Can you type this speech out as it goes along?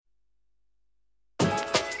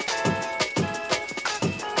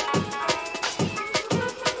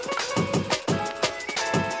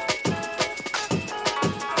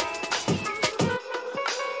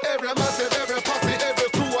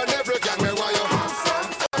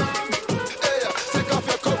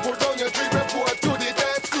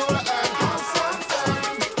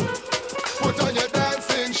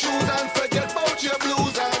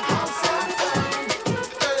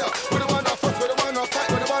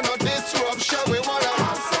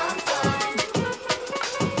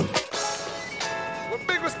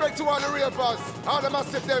All them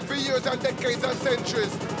massive them for years and decades and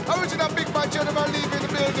centuries. Original big man gentleman leaving the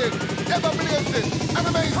building. Ever blazing and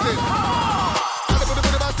amazing. And the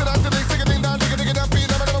booty bastard that's the big singing down, digging and beat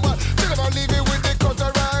them and what. Gentleman leaving with the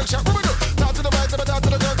counteraction. What we do? Talk to the right, talk to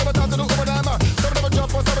the girls, talk to the woman. Some of them a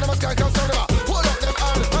jump on, some of them a skank and some of them a hold up them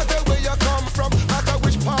hand. Matter where you come from, matter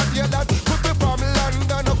which part you land. Could be from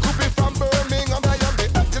London or could be from Birmingham. I am the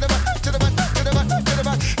up to the back, up to the back, up to the back, up to the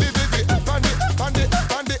back. Live it up and the up and the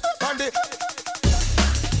up and the up and the.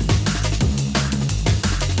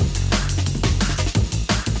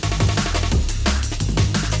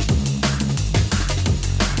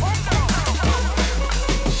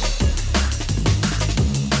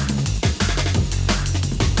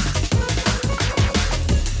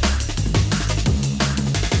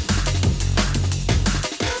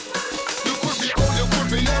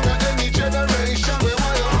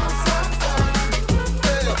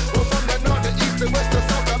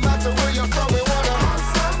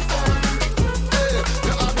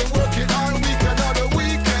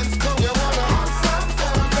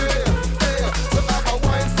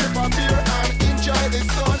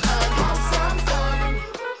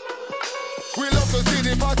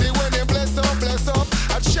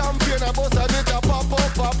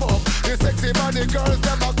 The girls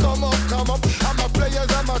them a come up, and my players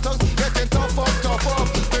and my tongues getting tough up.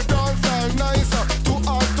 The dance are nicer, too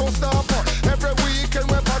hard to stop. Every weekend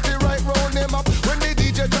we party right round them up. When the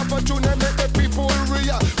DJ drop a tune, they make the people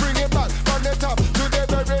react. Bring it back from the top to the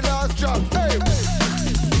very last drop. Hey.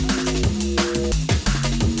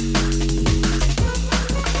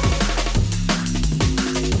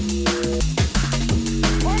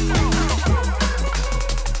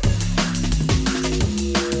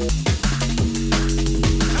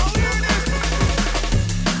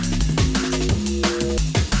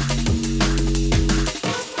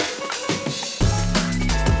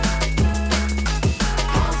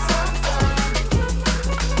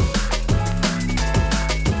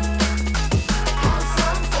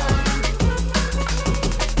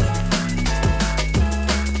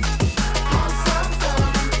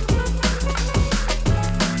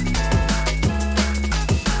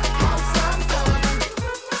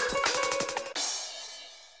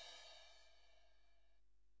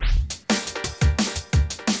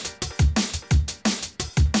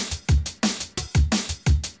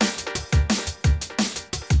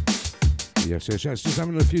 Yes, just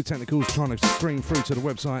having a few technicals trying to stream through to the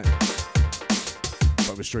website,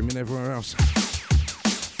 but we're streaming everywhere else.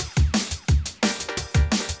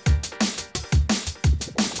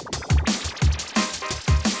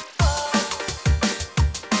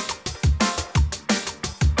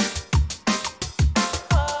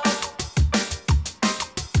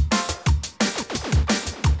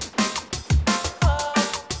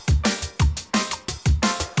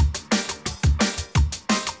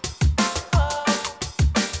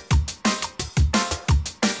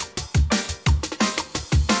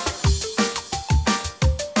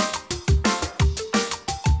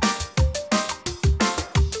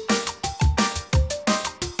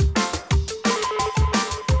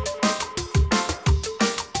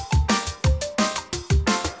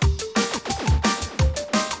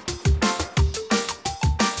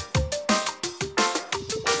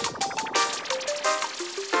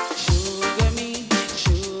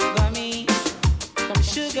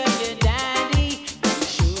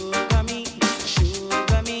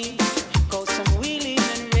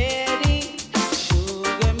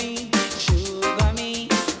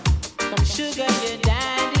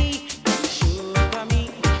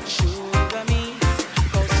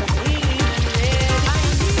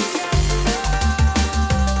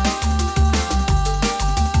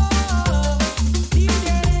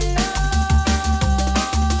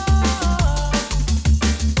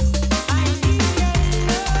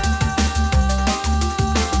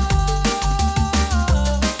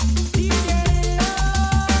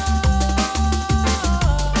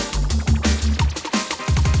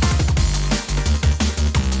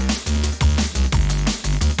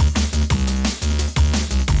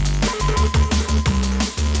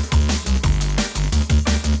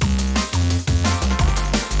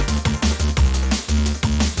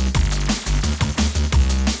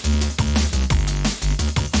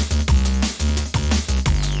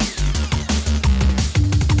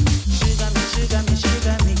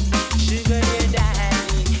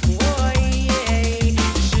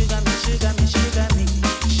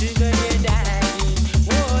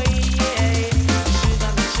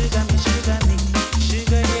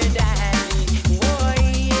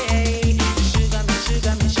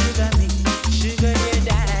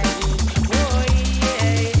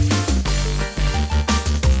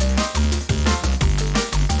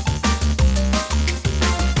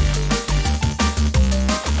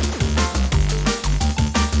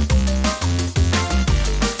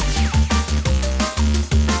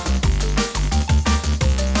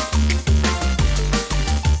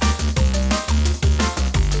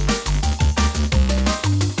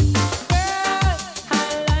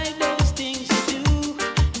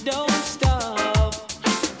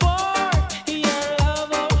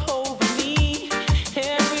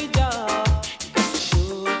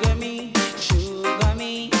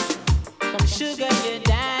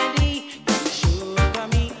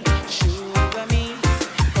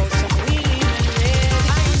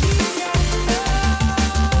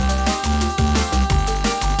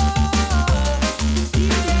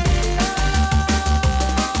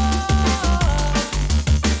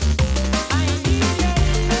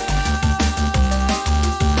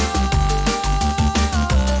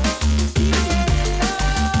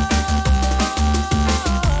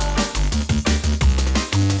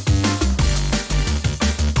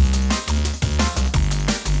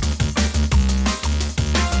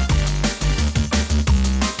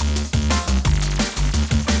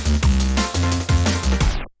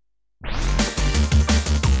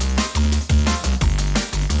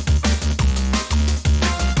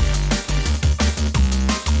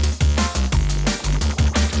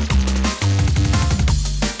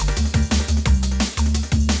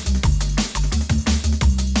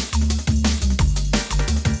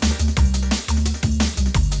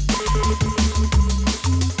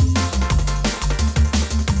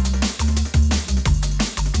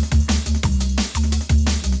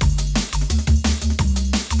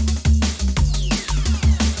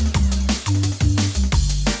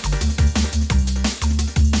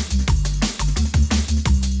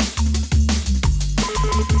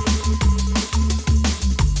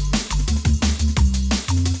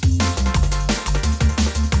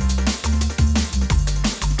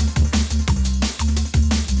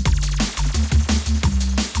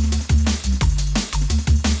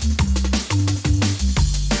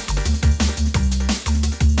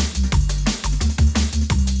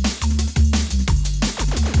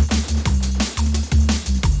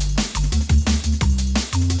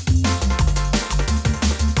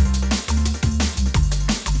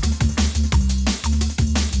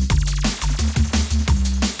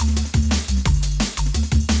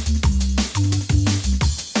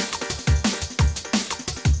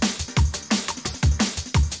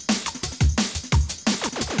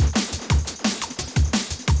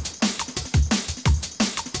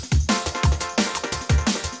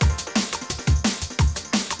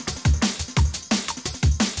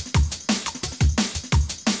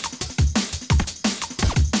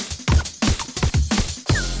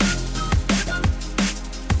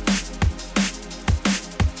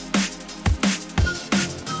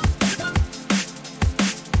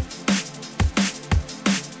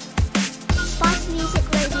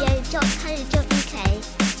 On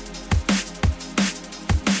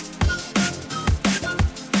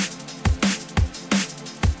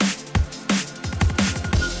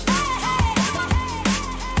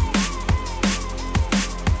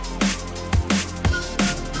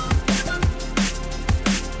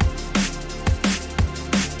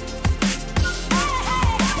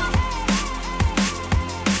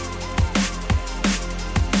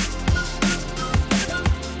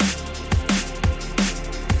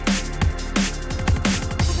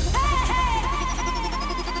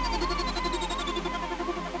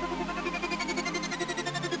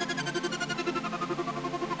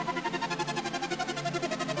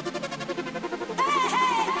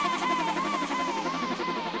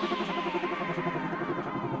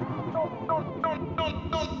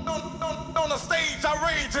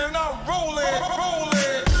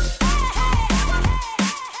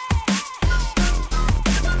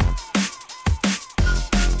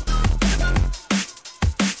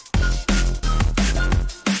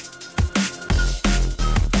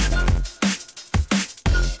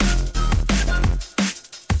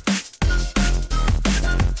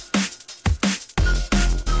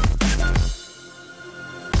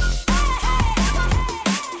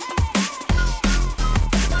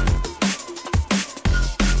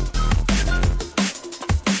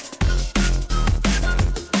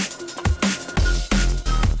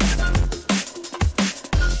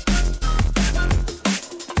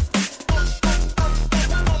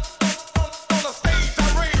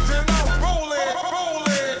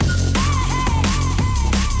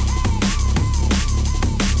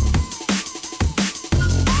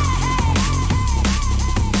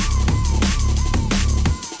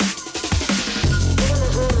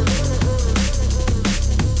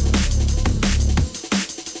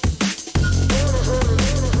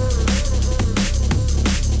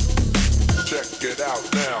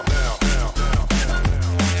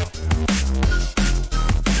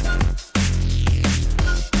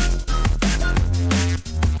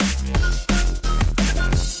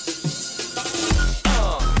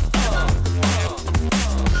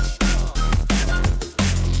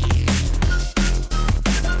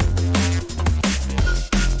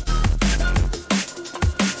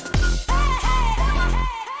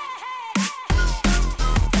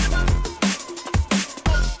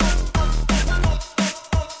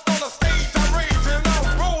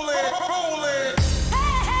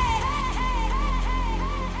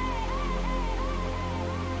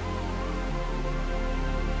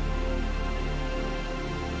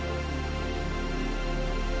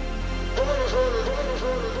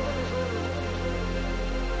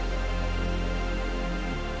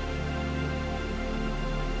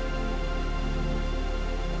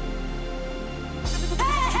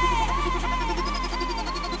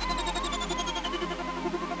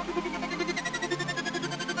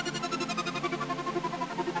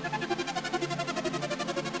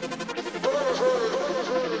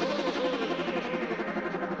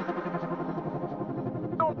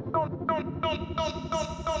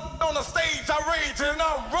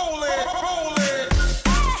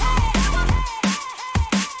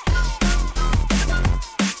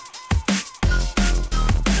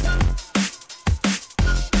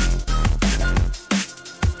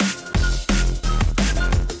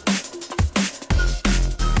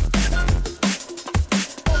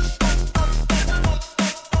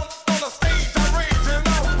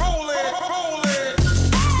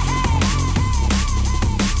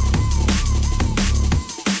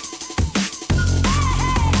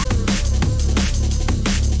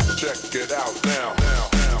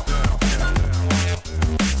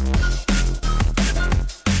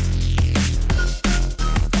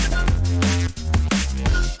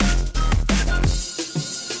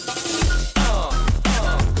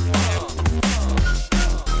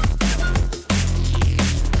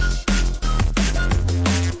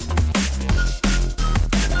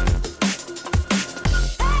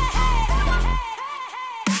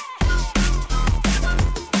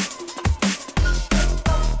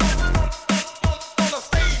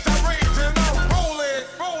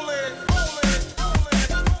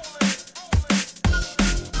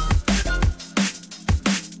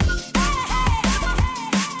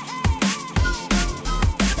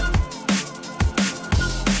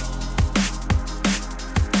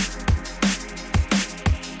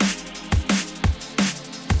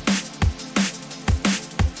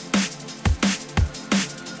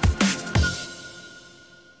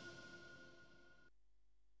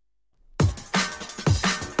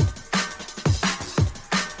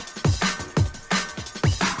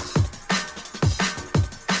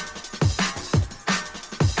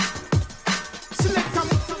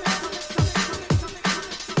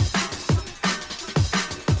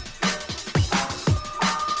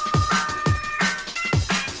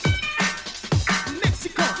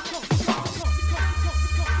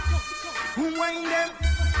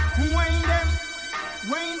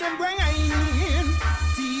them brain.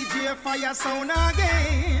 TJ Fire sound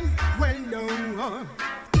again. Well known.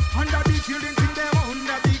 Under the killing thing, them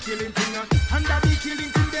under the killing thing. Under the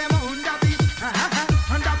killing thing, them under the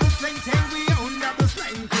under the slang thing, we under the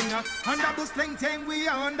slang thing. Under the slang thing, we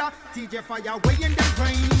under TJ Fire way in them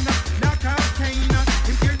brain. Knock out pain.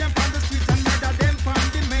 Him kill them from the street and murder them from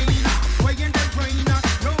the main. Way in them brain.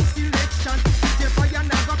 No selection. TJ Fire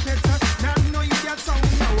never pet. Now no idiot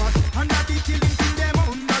sound now. Under the killing thing, them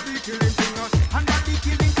under the killing thing. Under the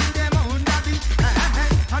killing thing, them under the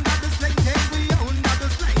under the slang thing, we under the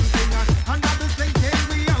slang thing. Under the slang thing,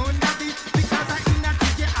 we under the because I in a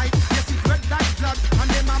TJI. Yes, it red like blood, and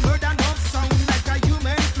them a murder no sound like a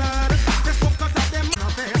human blood. Just smoke out of them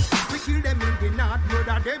affairs. We kill them in the north,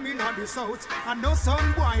 murder them in the south. And no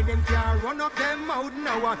son boy them can run up them out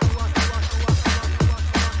now.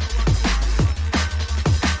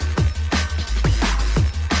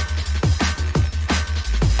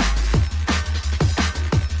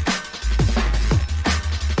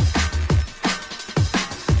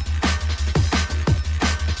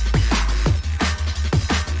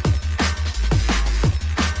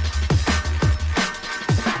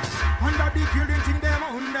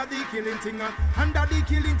 Under the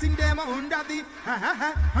killing thing, them under the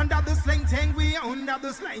under the slang thing, we under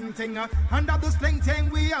the slang thing. Under the slang thing,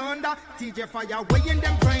 we under TJ Fire way in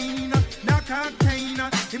them brain. Knock out pain.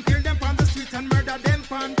 Him kill them from the street and murder them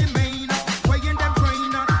from the main. Way in them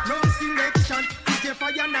brain. No selection. TJ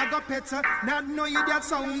Fire naga pets. Not no idiot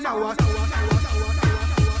sound now.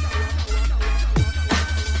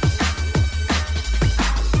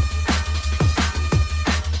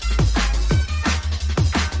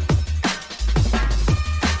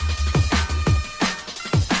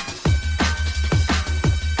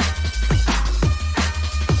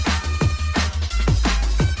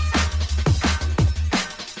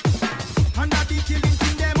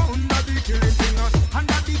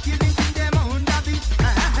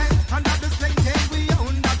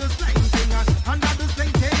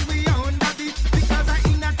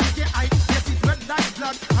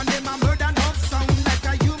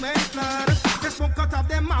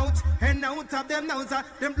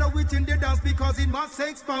 Them blow it in the dance because it must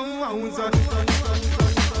expose.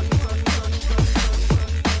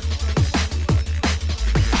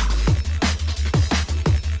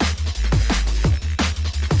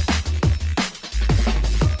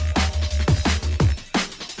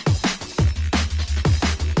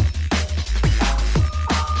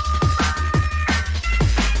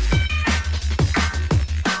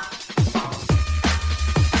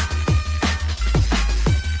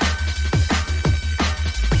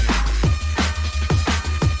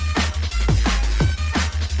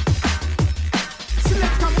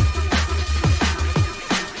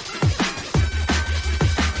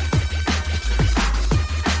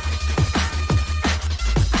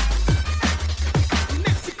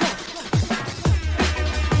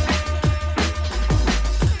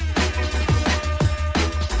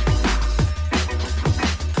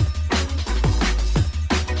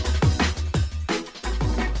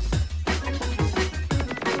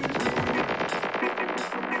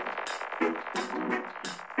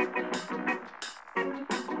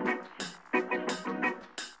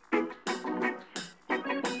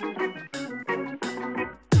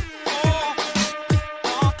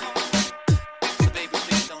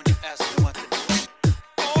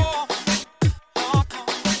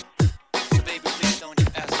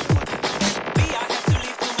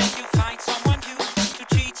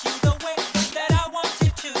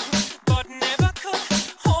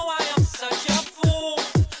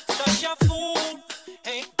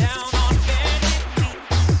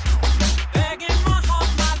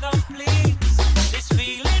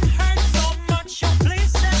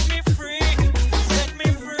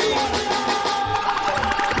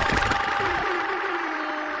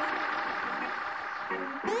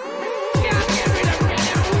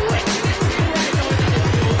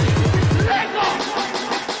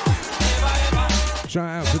 Shout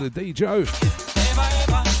out to the DJ,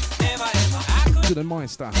 to the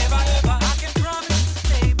Meister,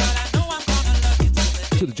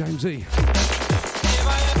 to the James E.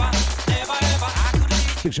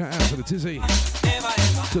 Big shout out to the Tizzy,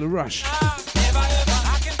 to the Rush.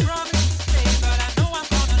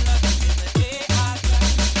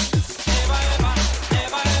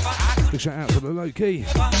 Big shout out to the Low Key.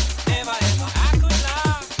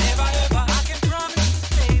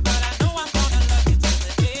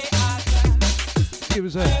 Give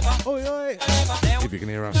us a oi oi if you can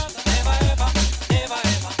hear us.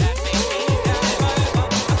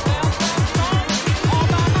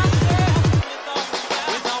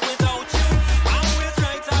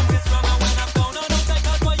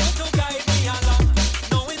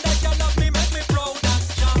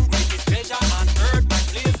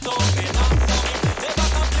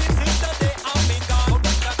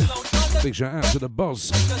 shout out to the boss.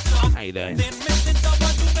 Hey there.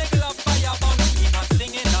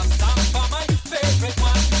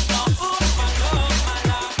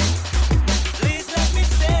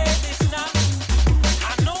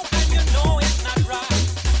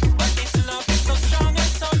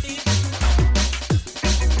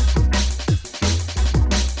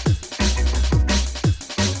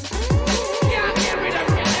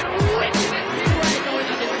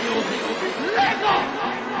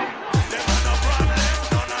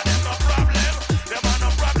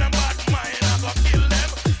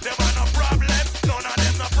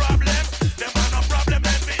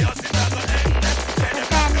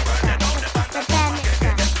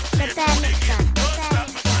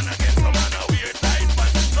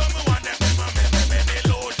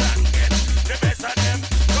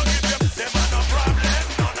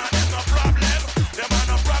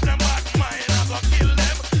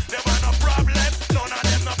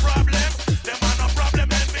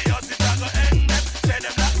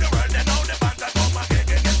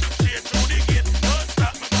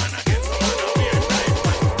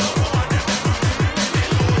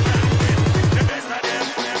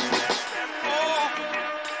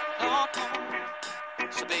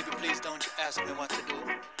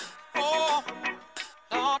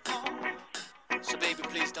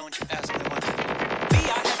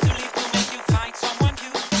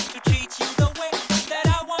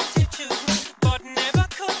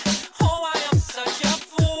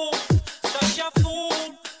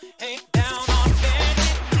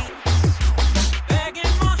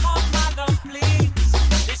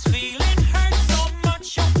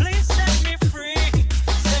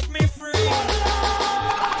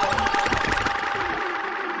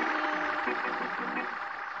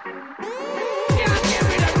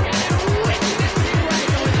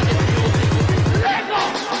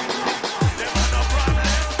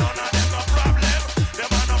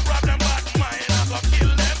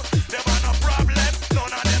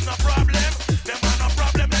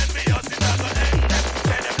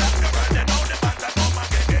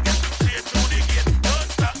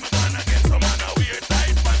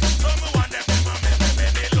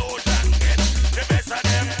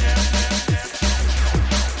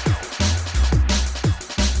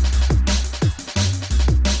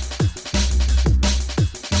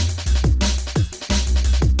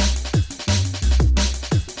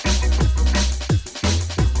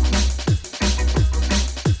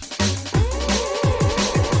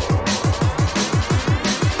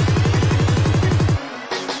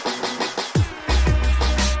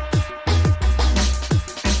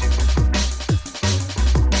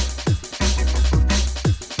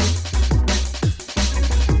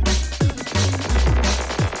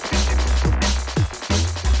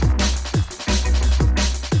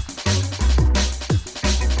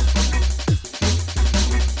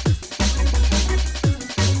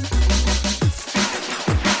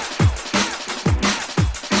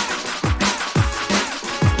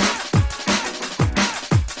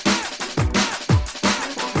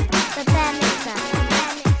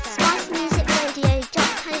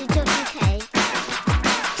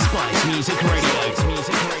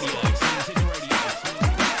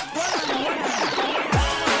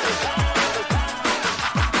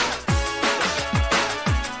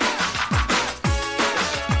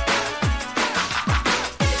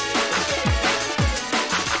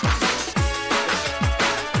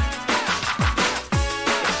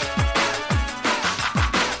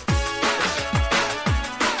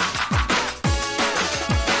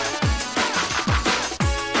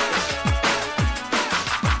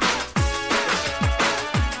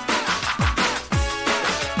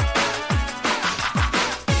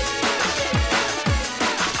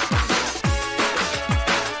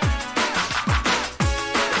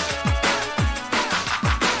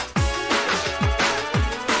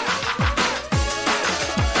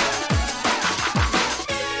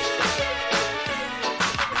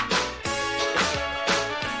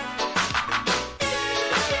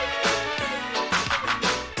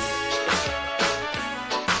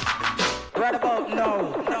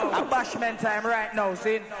 Time right now,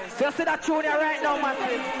 see? So you see that tune here right now,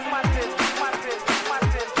 massive, massive, massive,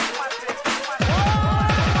 massive, massive,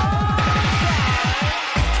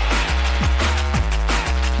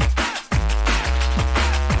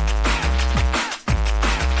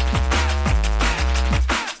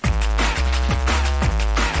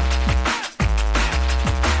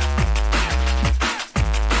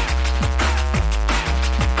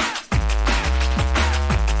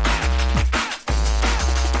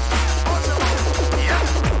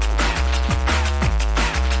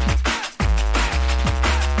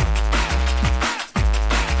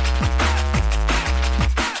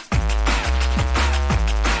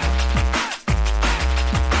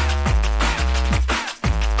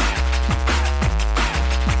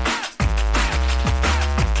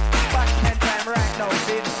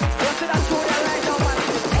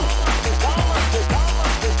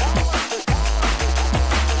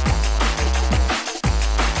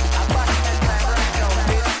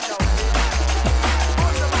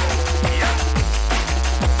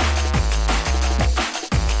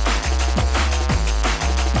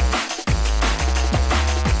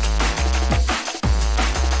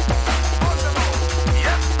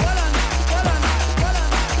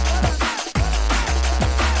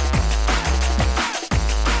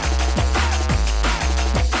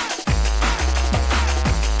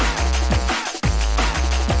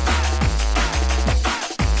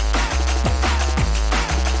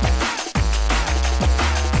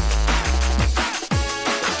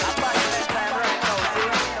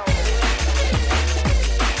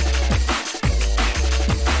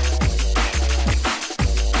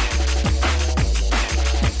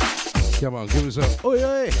 Come on, give us a oi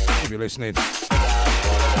oi if you're listening. If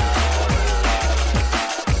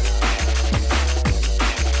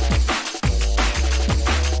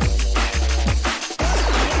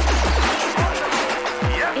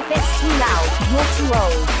it's too loud, you're too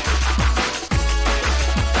old.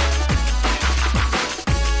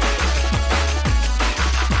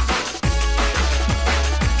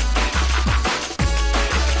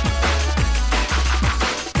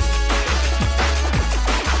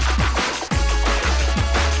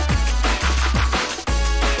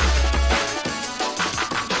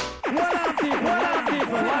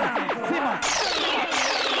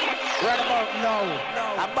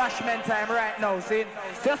 Time right now, see?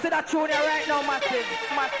 Just see that tune here right now, massive,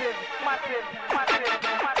 massive, massive, massive,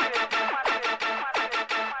 massive,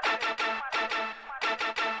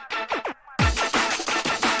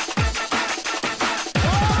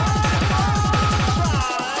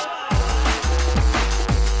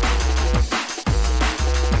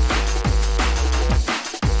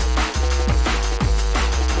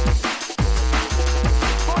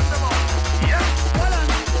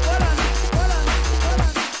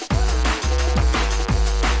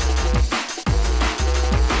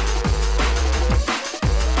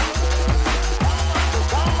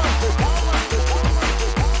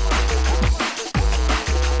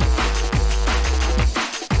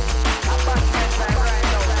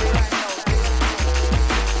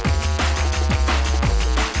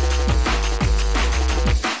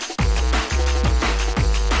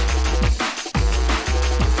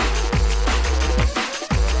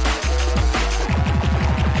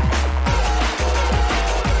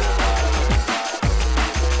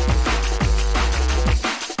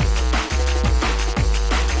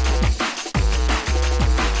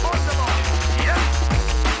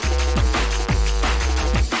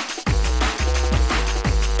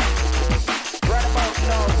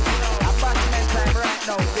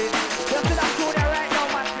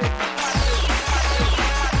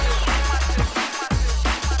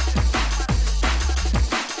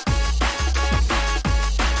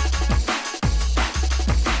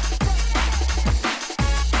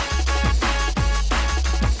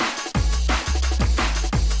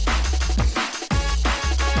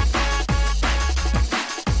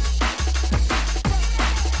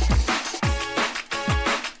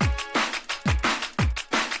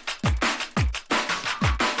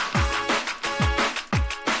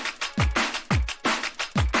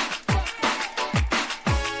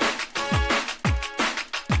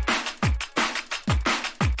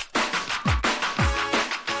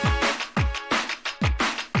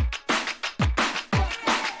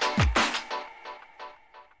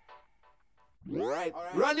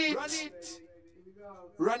 Run it.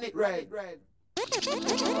 Run it right.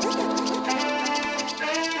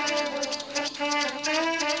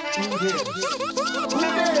 Who